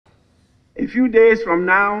A few days from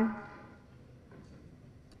now,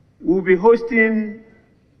 we'll be hosting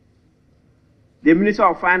the Minister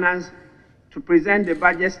of Finance to present the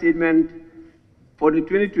budget statement for the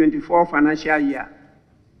 2024 financial year.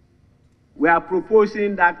 We are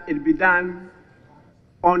proposing that it be done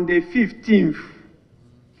on the 15th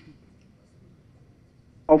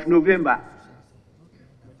of November.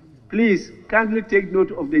 Please kindly take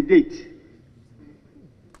note of the date.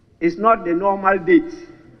 It's not the normal date.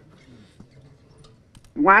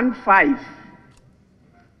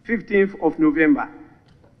 15th of November.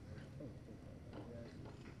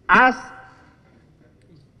 As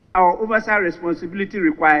our oversight responsibility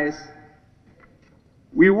requires,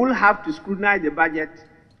 we will have to scrutinize the budget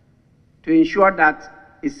to ensure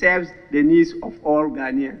that it serves the needs of all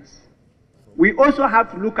Ghanaians. We also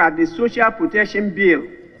have to look at the Social Protection Bill,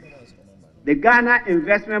 the Ghana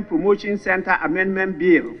Investment Promotion Center Amendment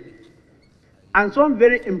Bill, and some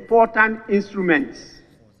very important instruments,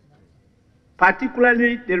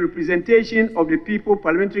 particularly the Representation of the People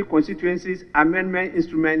Parliamentary Constituencies Amendment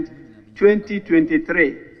Instrument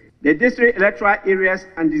 2023, the District Electoral Areas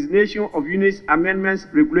and Designation of Units Amendments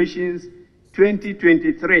Regulations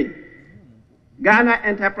 2023, Ghana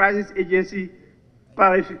Enterprises Agency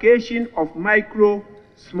Clarification of Micro,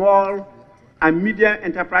 Small, and Medium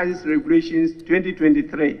Enterprises Regulations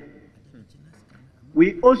 2023.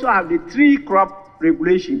 We also have the tree crop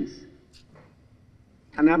regulations,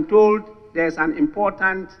 and I'm told there's an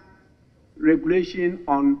important regulation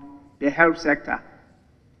on the health sector.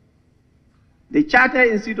 The Chartered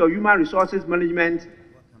Institute of Human Resources Management,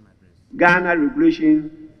 Ghana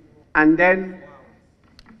regulation, and then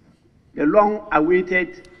the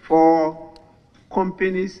long-awaited for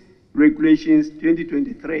companies regulations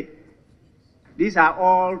 2023. These are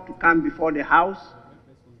all to come before the House.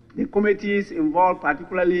 The committees involved,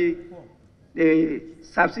 particularly the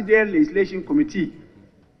Subsidiary Legislation Committee,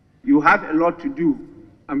 you have a lot to do.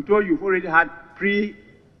 I'm told you've already had pre-laying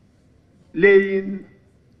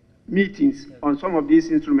meetings on some of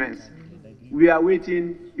these instruments. We are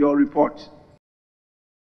waiting your report.